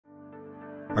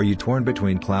Are you torn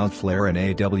between Cloudflare and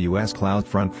AWS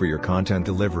CloudFront for your content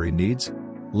delivery needs?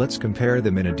 Let's compare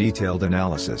them in a detailed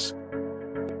analysis.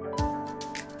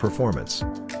 Performance.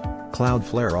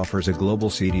 Cloudflare offers a global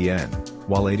CDN,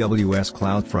 while AWS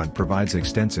CloudFront provides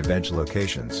extensive edge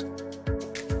locations.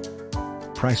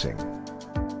 Pricing.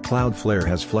 Cloudflare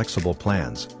has flexible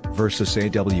plans, versus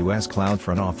AWS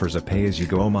CloudFront offers a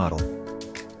pay-as-you-go model.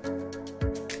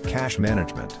 Cache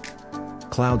management.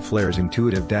 Cloudflare's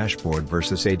intuitive dashboard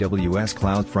versus AWS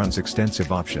CloudFront's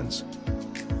extensive options.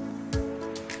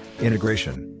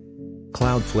 Integration.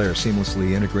 Cloudflare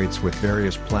seamlessly integrates with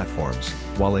various platforms,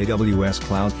 while AWS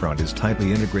CloudFront is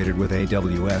tightly integrated with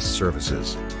AWS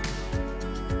services.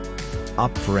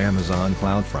 Opt for Amazon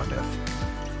CloudFront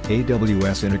if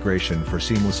AWS integration for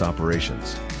seamless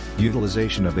operations,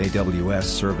 utilization of AWS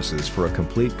services for a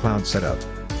complete cloud setup,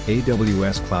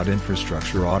 AWS Cloud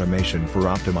Infrastructure automation for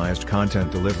optimized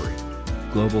content delivery,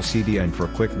 global CDN for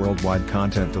quick worldwide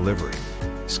content delivery,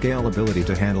 scalability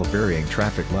to handle varying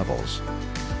traffic levels.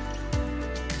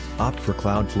 Opt for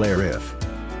Cloudflare if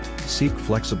seek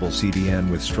flexible CDN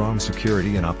with strong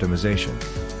security and optimization,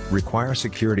 require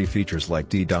security features like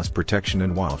DDoS protection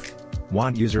and WAF,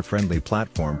 want user-friendly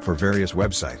platform for various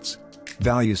websites,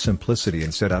 value simplicity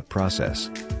in setup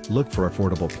process, look for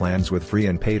affordable plans with free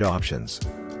and paid options.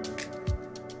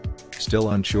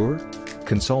 Still unsure?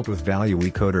 Consult with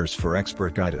ValueCoders for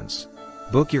expert guidance.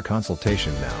 Book your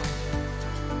consultation now.